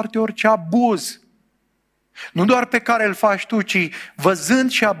la o parte orice abuz. Nu doar pe care îl faci tu, ci văzând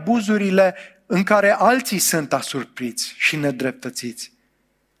și abuzurile în care alții sunt asurpriți și nedreptățiți.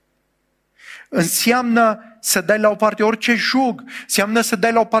 Înseamnă să dai la o parte orice jug, înseamnă să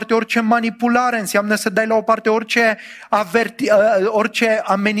dai la o parte orice manipulare, înseamnă să dai la o parte orice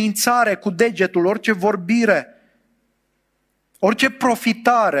amenințare cu degetul, orice vorbire, orice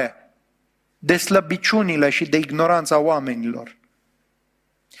profitare de slăbiciunile și de ignoranța oamenilor.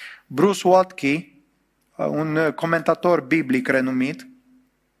 Bruce Waltke, un comentator biblic renumit,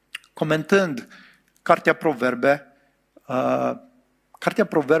 comentând Cartea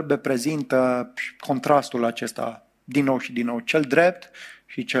Proverbe prezintă contrastul acesta din nou și din nou, cel drept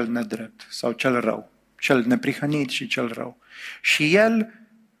și cel nedrept sau cel rău. cel neprihănit și cel rău. Și el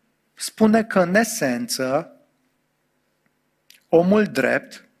spune că, în esență, omul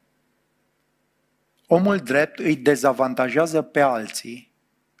drept îi dezavantajează pe alții,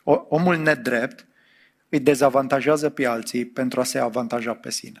 omul nedrept îi dezavantajează pe alții pentru a se avantaja pe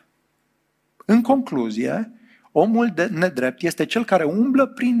sine. În concluzie, omul nedrept este cel care umblă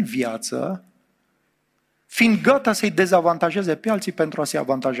prin viață fiind gata să-i dezavantajeze pe alții pentru a se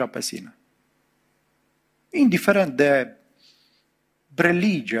avantaja pe sine. Indiferent de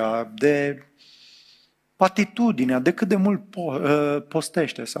religia, de atitudinea, de cât de mult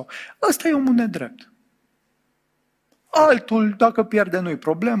postește. Ăsta e omul nedrept. Altul, dacă pierde, nu-i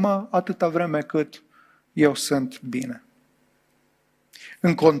problemă, atâta vreme cât eu sunt bine.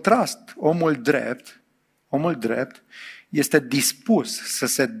 În contrast, omul drept este dispus să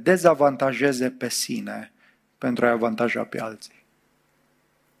se dezavantajeze pe sine pentru a-i avantaja pe alții.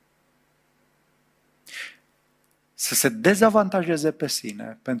 Să se dezavantajeze pe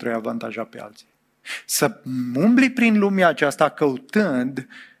sine pentru a-i avantaja pe alții. Să umbli prin lumea aceasta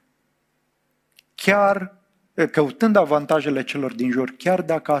căutând avantajele celor din jur, chiar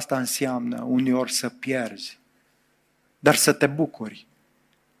dacă asta înseamnă uneori să pierzi, dar să te bucuri.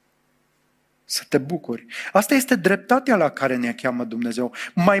 Să te bucuri. Asta este dreptatea la care ne cheamă Dumnezeu.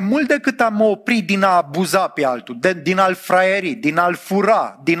 Mai mult decât am oprit din a abuza pe altul, din a-l fraieri, din a-l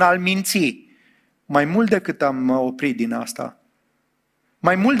fura, din a-l minți, mai mult decât am oprit din asta,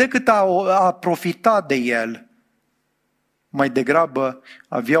 mai mult decât a profita de el, mai degrabă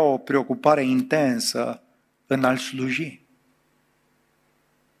avea o preocupare intensă în a-l sluji.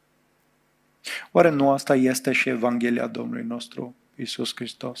 Oare nu asta este și Evanghelia Domnului nostru, Iisus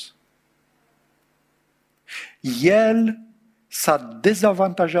Hristos? El s-a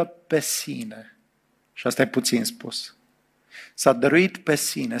dezavantajat pe sine, și asta e puțin spus. S-a dăruit pe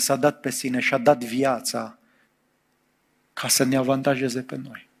sine, s-a dat pe sine și a dat viața ca să ne avantajeze pe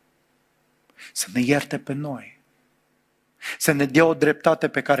noi. Să ne ierte pe noi. Să ne dea o dreptate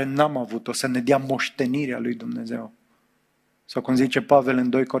pe care n-am avut-o, să ne dea moștenirea lui Dumnezeu. Sau cum zice Pavel în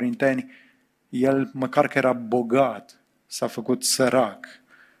 2 Corinteni, el măcar că era bogat, s-a făcut sărac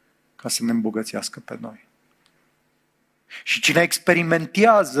ca să ne îmbogățească pe noi. Și cine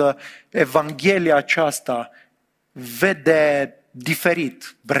experimentează Evanghelia aceasta vede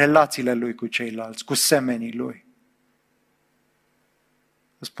diferit relațiile lui cu ceilalți, cu semenii lui.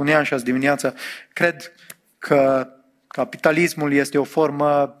 Spuneam și azi dimineață, cred că capitalismul este o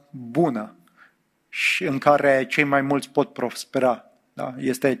formă bună și în care cei mai mulți pot prospera. Da?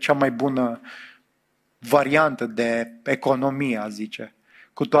 Este cea mai bună variantă de economie, a zice.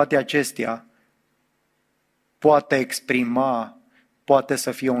 Cu toate acestea, poate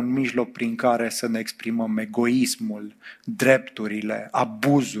să fie un mijloc prin care să ne exprimăm egoismul, drepturile,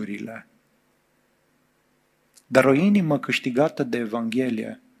 abuzurile. Dar o inimă câștigată de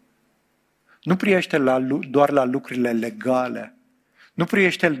Evanghelie nu priește doar la lucrurile legale, nu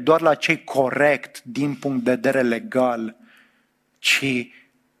priește doar la ce corect din punct de vedere legal, ci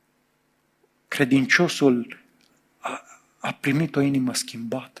credinciosul a primit o inimă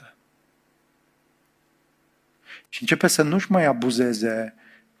schimbată. Și începe să nu-și mai abuzeze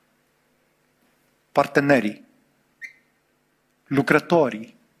partenerii,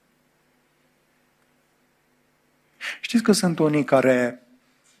 lucrătorii. Știți că sunt unii care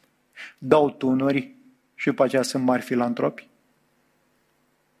dau tunuri și după aceea sunt mari filantropi?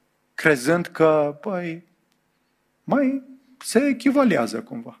 Crezând că, mai se echivalează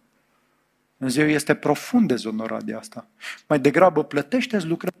cumva. Dumnezeu este profund dezonorat de asta. Mai degrabă plătește-ți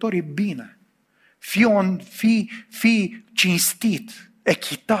lucrătorii bine. Fii cinstit,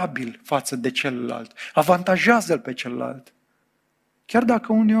 echitabil față de celălalt. Avantajează-l pe celălalt. Chiar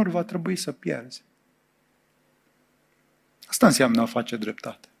dacă uneori va trebui să pierzi. Asta înseamnă a face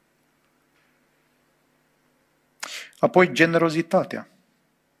dreptate. Apoi generozitatea.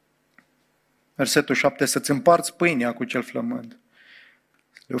 Versetul 7, să-ți împarți pâinea cu cel flămând.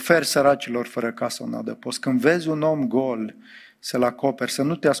 Le oferi săracilor fără casă un adăpost. Când vezi un om gol, să-l acoperi, să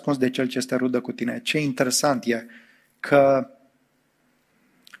nu te ascunzi de cel ce este rudă cu tine. Ce interesant e că,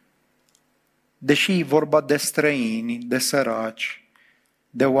 deși e vorba de străini, de săraci,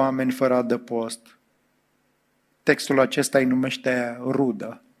 de oameni fără adăpost, textul acesta îi numește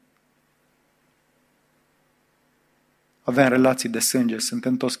rudă. Avem relații de sânge,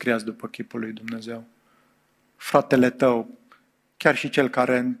 suntem toți creați după chipul lui Dumnezeu. Fratele tău, chiar și cel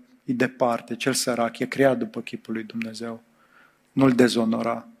care e departe, cel sărac, e creat după chipul lui Dumnezeu. Nu-l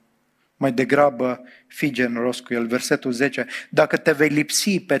dezonora. Mai degrabă, fii generos cu el. Versetul 10. Dacă te vei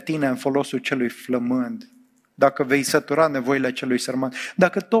lipsi pe tine în folosul celui flămând, dacă vei sătura nevoile celui sărman,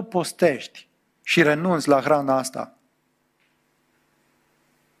 dacă tot postești, și renunți la hrana asta,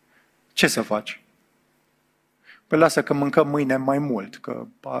 ce să faci? Păi lasă că mâncăm mâine mai mult, că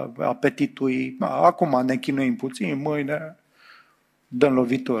apetitul e... Acum ne chinuim puțin, mâine dăm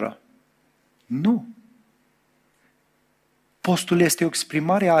lovitură. Nu. Postul este o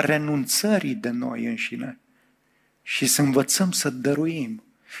exprimare a renunțării de noi înșine și să învățăm să dăruim.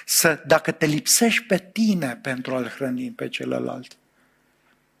 Dacă te lipsești pe tine pentru a-l hrăni pe celălalt.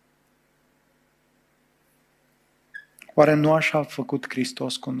 Oare nu așa a făcut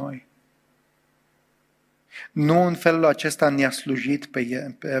Hristos cu noi? Nu în felul acesta ne-a slujit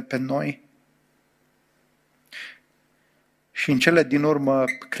pe noi? Și în cele din urmă,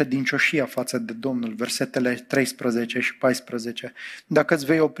 credincioșia față de Domnul, versetele 13 și 14. Dacă îți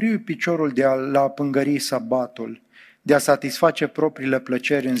vei opri piciorul de a pângări sabatul, de a satisface propriile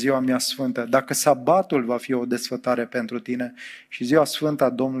plăceri în ziua mea sfântă, dacă sabatul va fi o desfătare pentru tine și ziua sfântă a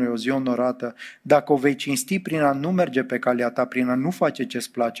Domnului o zi onorată, dacă o vei cinsti prin a nu merge pe calea ta, prin a nu face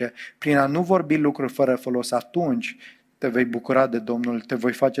ce-ți place, prin a nu vorbi lucruri fără folos, atunci te vei bucura de Domnul, te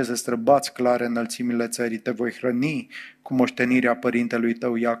voi face să străbați clare înălțimile țării, te voi hrăni cu moștenirea părintelui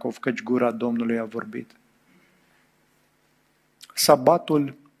tău Iacov, căci gura Domnului a vorbit.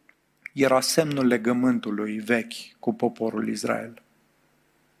 Sabatul era semnul legământului vechi cu poporul Israel.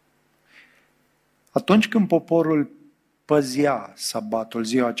 Atunci când poporul păzea sabatul,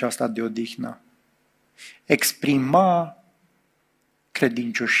 ziua aceasta de odihnă, exprima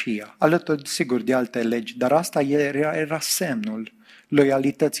credincioșia, alături, sigur, de alte legi, dar asta era semnul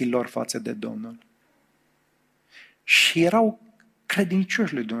loialității lor față de Domnul. Și erau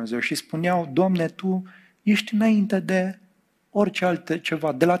credincioși lui Dumnezeu și spuneau, Doamne, Tu ești înainte de orice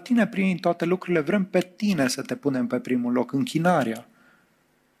altceva. De la Tine primim toate lucrurile, vrem pe Tine să Te punem pe primul loc, închinarea.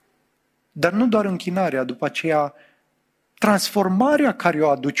 Dar nu doar închinarea, după aceea transformarea care o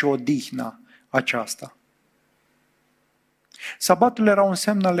aduce odihna aceasta. Sabatul era un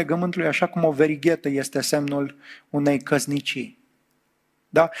semn al legământului, așa cum o verighetă este semnul unei căsnicii.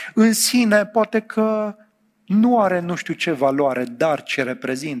 Da? În sine, poate că nu are nu știu ce valoare, dar ce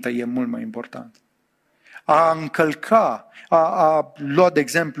reprezintă e mult mai important. A încălca, a lua, de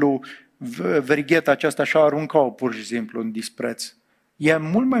exemplu, verigheta aceasta și a arunca-o pur și simplu în dispreț, e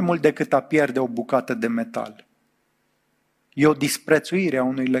mult mai mult decât a pierde o bucată de metal. E o disprețuire a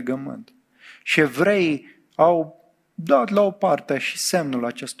unui legământ. Și evreii au dat la o parte și semnul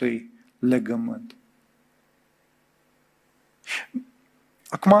acestui legământ.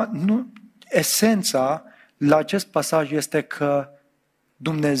 Acum, esența la acest pasaj este că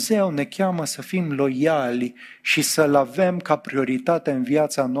Dumnezeu ne cheamă să fim loiali și să-L avem ca prioritate în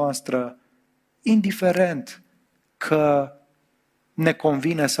viața noastră, indiferent că ne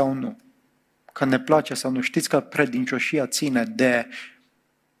convine sau nu, că ne place sau nu. Știți că credincioșia ține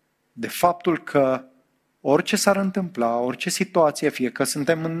de faptul că orice s-ar întâmpla, orice situație, fie că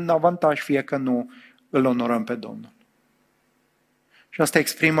suntem în avantaj, fie că nu, îl onorăm pe Domnul. Și asta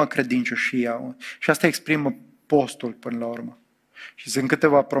exprimă credincioșia și asta exprimă postul până la urmă. Și sunt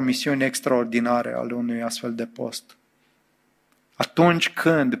câteva promisiuni extraordinare ale unui astfel de post. Atunci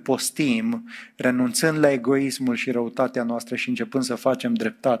când postim, renunțând la egoismul și răutatea noastră și începând să facem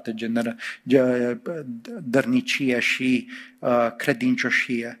dreptate, dărnicie și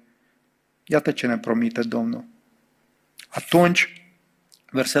credincioșie, iată ce ne promite Domnul. Atunci,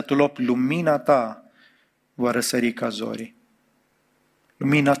 versetul 8, lumina ta va răsări ca zorii.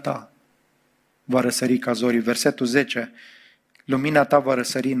 Lumina ta va răsări ca zorii. Versetul 10, lumina ta va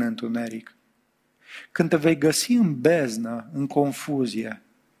răsări în întuneric. Când te vei găsi în beznă, în confuzie,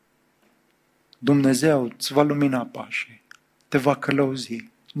 Dumnezeu îți va lumina pașii, te va călăuzi,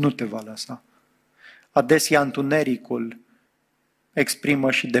 nu te va lăsa. Adesea întunericul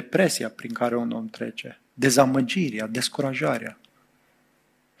exprimă și depresia prin care un om trece, dezamăgirea, descurajarea.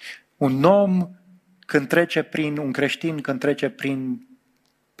 Un creștin când trece prin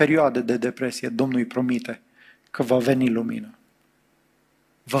perioade de depresie, Domnul îi promite că va veni lumină.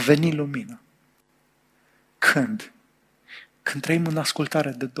 Va veni lumină. Când? Când trăim în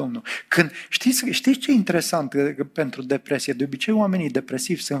ascultare de Domnul. Știți ce e interesant pentru depresie? De obicei oamenii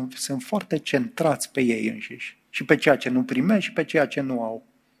depresivi sunt foarte centrați pe ei înșiși. Și pe ceea ce nu primește și pe ceea ce nu au.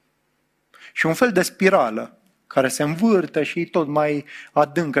 Și un fel de spirală care se învârte și e tot mai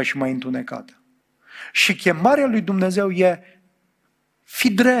adâncă și mai întunecată. Și chemarea lui Dumnezeu e: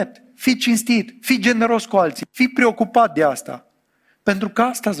 fii drept, fii cinstit, fii generos cu alții, fii preocupat de asta. Pentru că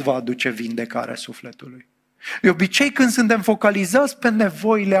asta îți va aduce vindecarea sufletului. De obicei, când suntem focalizați pe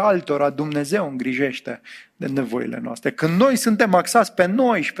nevoile altora, Dumnezeu îngrijește de nevoile noastre. Când noi suntem axați pe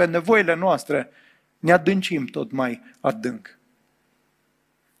noi și pe nevoile noastre, ne adâncim tot mai adânc.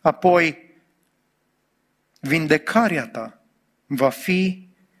 Apoi, Vindecarea ta va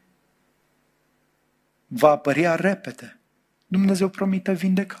apărea repede. Dumnezeu promite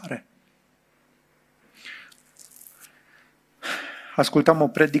vindecare. Ascultam o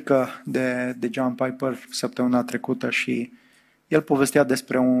predică de John Piper săptămâna trecută și el povestea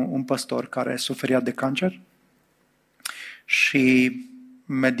despre un păstor care suferia de cancer și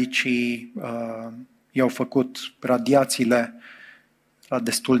medicii i-au făcut radiațiile, era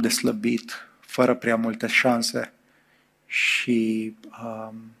destul de slăbit, fără prea multe șanse și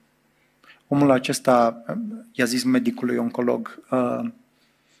omul acesta i-a zis medicului oncolog,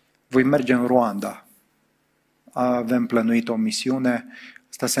 voi merge în Rwanda. Avem plănuit o misiune.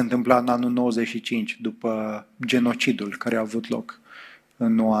 Asta se întâmpla în anul 95, după genocidul care a avut loc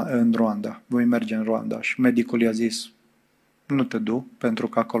în Rwanda. Voi merge în Rwanda. Și medicul i-a zis, nu te du, pentru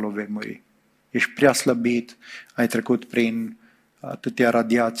că acolo vei muri. Ești prea slăbit, ai trecut prin atâtea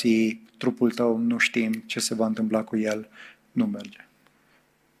radiații, trupul tău nu știm ce se va întâmpla cu el, nu merge.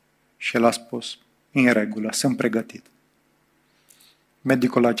 Și el a spus, în regulă, sunt pregătit.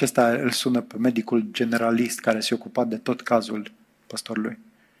 Medicul acesta îl sună pe medicul generalist care se ocupa de tot cazul păstorului.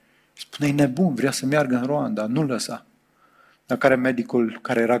 Spune, e nebun, vrea să meargă în Rwanda, nu lăsa. La care medicul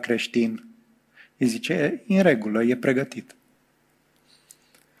care era creștin îi zice, e în regulă, e pregătit.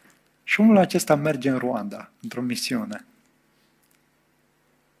 Și omul acesta merge în Rwanda, într-o misiune.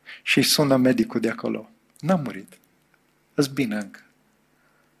 Și îi sună medicul de acolo. N-a murit. Îs bine încă.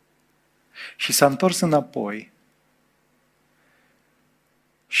 Și s-a întors înapoi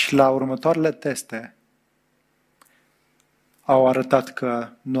și la următoarele teste au arătat că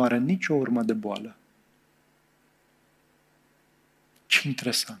nu are nicio urmă de boală. Ce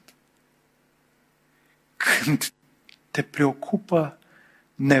interesant! Când te preocupă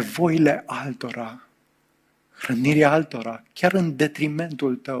nevoile altora, hrănirea altora, chiar în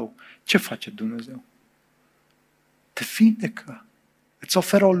detrimentul tău, ce face Dumnezeu? Te vindecă, îți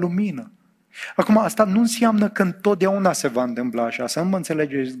oferă o lumină. Acum, asta nu înseamnă că întotdeauna se va întâmpla așa, să nu mă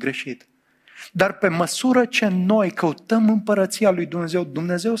înțelegeți greșit. Dar pe măsură ce noi căutăm împărăția lui Dumnezeu,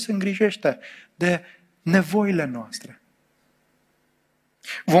 Dumnezeu se îngrijește de nevoile noastre.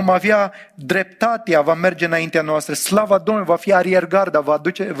 Vom avea dreptatea, va merge înaintea noastră, slava Domnului va fi ariergarda,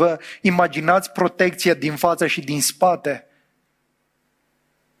 vă imaginați protecția din față și din spate.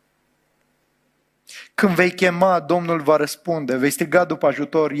 Când vei chema, Domnul va răspunde, vei striga după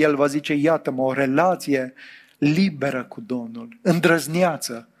ajutor, El va zice, iată-mă, o relație liberă cu Domnul,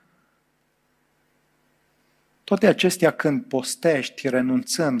 îndrăzneață. Toate acestea când postești,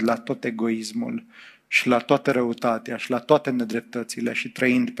 renunțând la tot egoismul și la toată răutatea și la toate nedreptățile și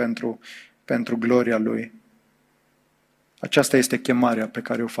trăind pentru gloria Lui. Aceasta este chemarea pe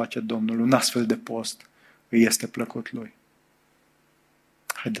care o face Domnul. Un astfel de post îi este plăcut Lui.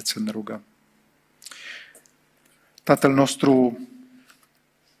 Haideți să ne rugăm. Tatăl nostru,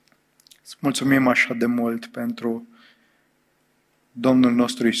 îți mulțumim așa de mult pentru Domnul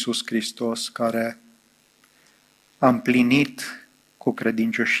nostru Iisus Hristos, care a împlinit cu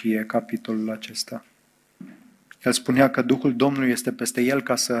credincioșie capitolul acesta. El spunea că Duhul Domnului este peste el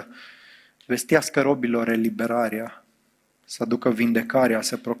ca să vestească robilor eliberarea, să aducă vindecarea,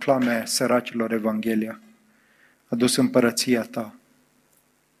 să proclame săracilor Evanghelia. A dus împărăția ta.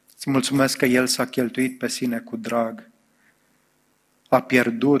 Îți mulțumesc că El s-a cheltuit pe sine cu drag. A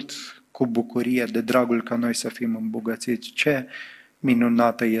pierdut cu bucurie de dragul ca noi să fim îmbogățiți. Ce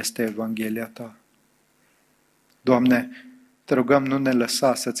minunată este Evanghelia ta! Doamne, te rugăm, nu ne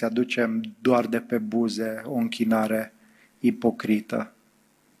lăsa să-ți aducem doar de pe buze o închinare ipocrită.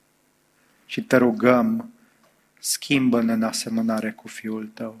 Și te rugăm, schimbă-ne în asemănare cu Fiul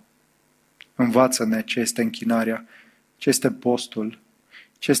Tău. Învață-ne ce este închinarea, ce este postul,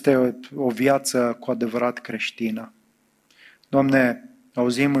 ce este o viață cu adevărat creștină. Doamne,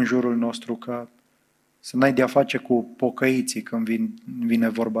 auzim în jurul nostru că să n-ai de-a face cu pocăiții când vine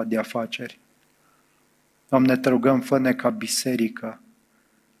vorba de afaceri. Doamne, te rugăm, fă-ne ca biserică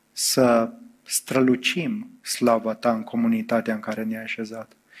să strălucim slava Ta în comunitatea în care ne-ai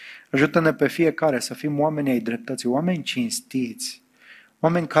așezat. Ajută-ne pe fiecare să fim oameni ai dreptății, oameni cinstiți,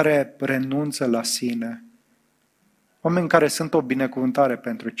 oameni care renunță la sine, oameni care sunt o binecuvântare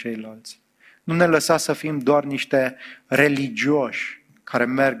pentru ceilalți. Nu ne lăsa să fim doar niște religioși care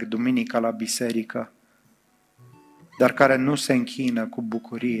merg duminica la biserică, dar care nu se închină cu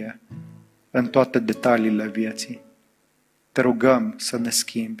bucurie în toate detaliile vieții. Te rugăm să ne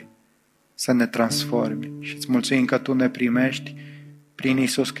schimbi, să ne transformi și îți mulțumim că Tu ne primești prin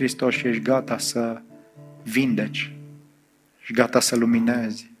Iisus Hristos și ești gata să vindeci, ești gata să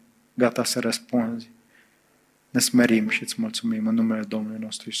luminezi, gata să răspunzi. Ne smerim și îți mulțumim în numele Domnului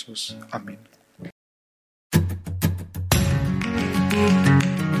nostru Iisus. Amin.